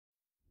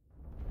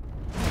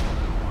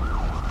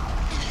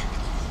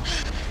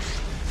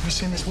ever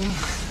seen this woman?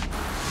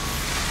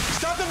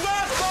 Stop the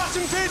bus,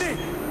 Boston PD!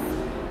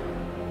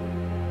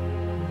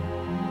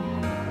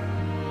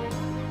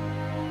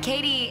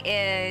 Katie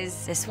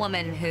is this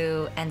woman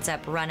who ends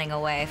up running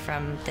away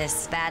from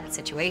this bad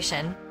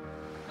situation.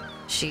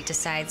 She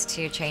decides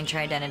to change her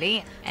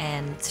identity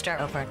and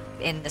start over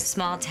in the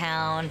small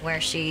town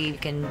where she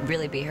can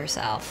really be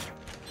herself.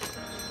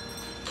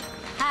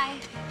 Hi.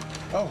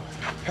 Oh,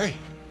 hey.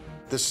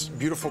 This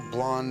beautiful,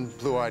 blonde,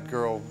 blue-eyed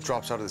girl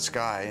drops out of the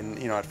sky, and,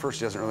 you know, at first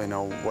she doesn't really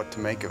know what to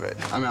make of it.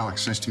 I'm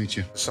Alex. Nice to meet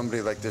you.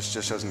 Somebody like this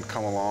just doesn't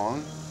come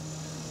along,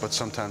 but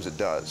sometimes it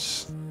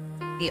does.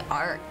 The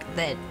arc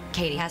that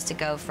Katie has to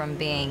go from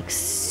being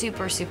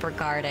super, super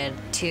guarded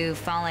to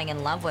falling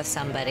in love with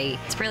somebody,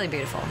 it's really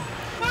beautiful.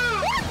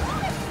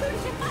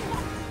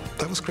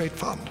 That was great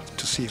fun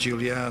to see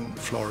Julianne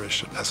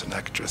flourish as an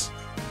actress.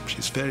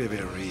 She's very,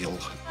 very real.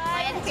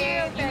 1,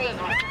 2, 3.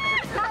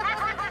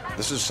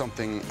 This is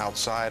something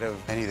outside of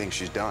anything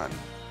she's done.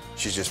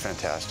 She's just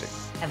fantastic.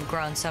 I've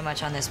grown so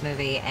much on this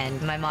movie,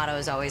 and my motto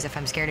is always, if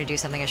I'm scared to do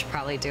something, I should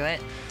probably do it.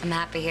 I'm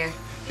happy here.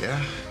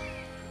 Yeah.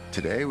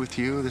 Today with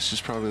you, this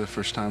is probably the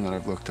first time that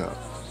I've looked up.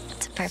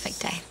 It's a perfect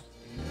day.